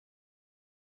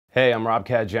Hey, I'm Rob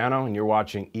Caggiano, and you're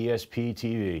watching ESP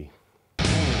TV.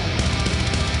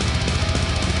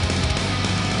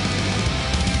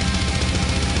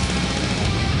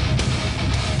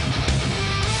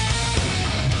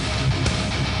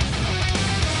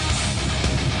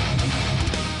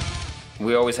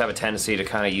 We always have a tendency to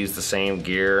kind of use the same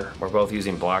gear. We're both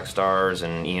using Black Stars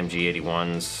and EMG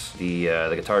 81s.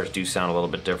 The guitars do sound a little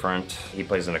bit different. He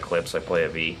plays an Eclipse, I play a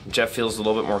V. Jeff feels a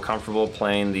little bit more comfortable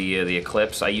playing the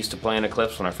Eclipse. I used to play an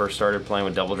Eclipse when I first started playing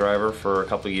with DevilDriver for a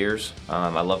couple years.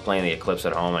 I love playing the Eclipse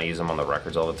at home. I use them on the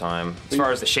records all the time. As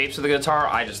far as the shapes of the guitar,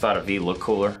 I just thought a V looked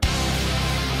cooler.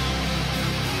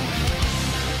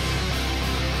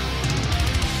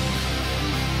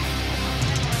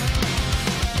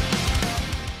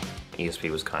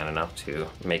 ESP was kind enough to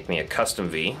make me a custom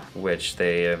V, which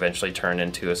they eventually turned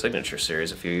into a signature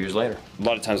series a few years later. A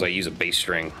lot of times I use a bass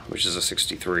string, which is a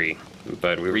 63,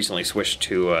 but we recently switched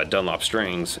to Dunlop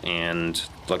strings, and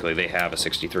luckily they have a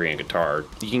 63 in guitar.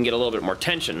 You can get a little bit more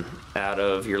tension out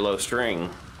of your low string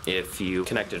if you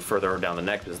connect it further down the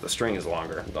neck because the string is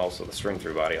longer. And also the string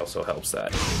through body also helps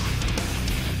that.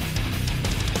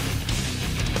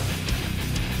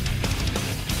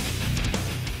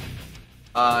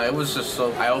 It was just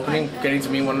so eye-opening getting to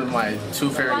meet one of my two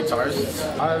favorite guitarists.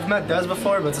 I've met Des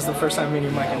before, but this is the first time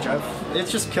meeting Mike and Jeff. It's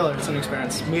just killer. It's an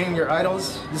experience. Meeting your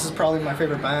idols, this is probably my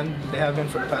favorite band. They have been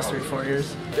for the past 3-4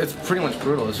 years. It's pretty much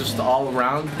brutal. It's just all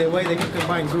around. The way they can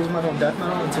combine groove metal and death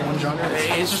metal into one genre.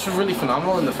 It's just really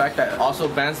phenomenal, and the fact that also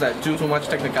bands that do too much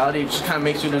technicality just kind of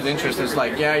makes you lose interest. It's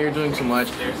like, yeah, you're doing too much,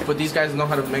 but these guys know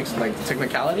how to mix like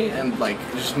technicality, and like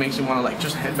it just makes you want to like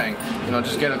just headbang. You know,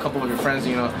 just get a couple of your friends,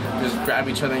 you know, just grab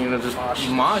each other, you know, just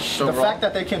mosh. The fact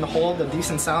that they can hold a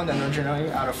decent sound and originality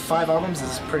out of 5 albums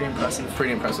is pretty impressive.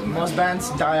 Pretty impressive. Most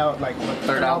bands die out like what,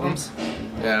 3rd albums.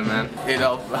 Yeah, man. It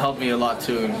helped me a lot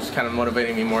too, and just kind of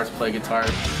motivating me more to play guitar.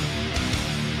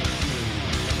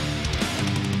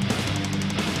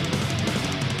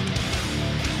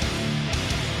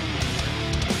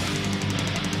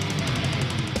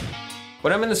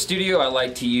 When I'm in the studio, I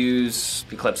like to use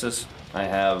Eclipses. I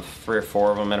have 3 or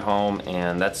 4 of them at home,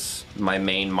 and that's my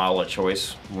main model of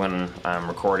choice when I'm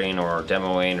recording or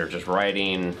demoing or just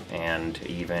writing and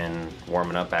even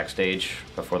warming up backstage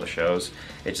before the shows.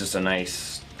 It's just a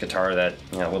nice guitar that,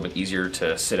 you know, a little bit easier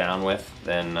to sit down with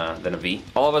than a V.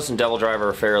 All of us in DevilDriver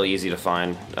are fairly easy to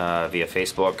find via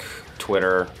Facebook,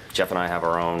 Twitter. Jeff and I have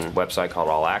our own website called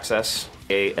All Access.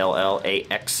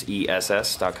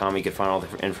 ALLAXESS.com. You can find all the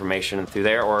information through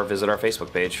there or visit our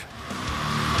Facebook page.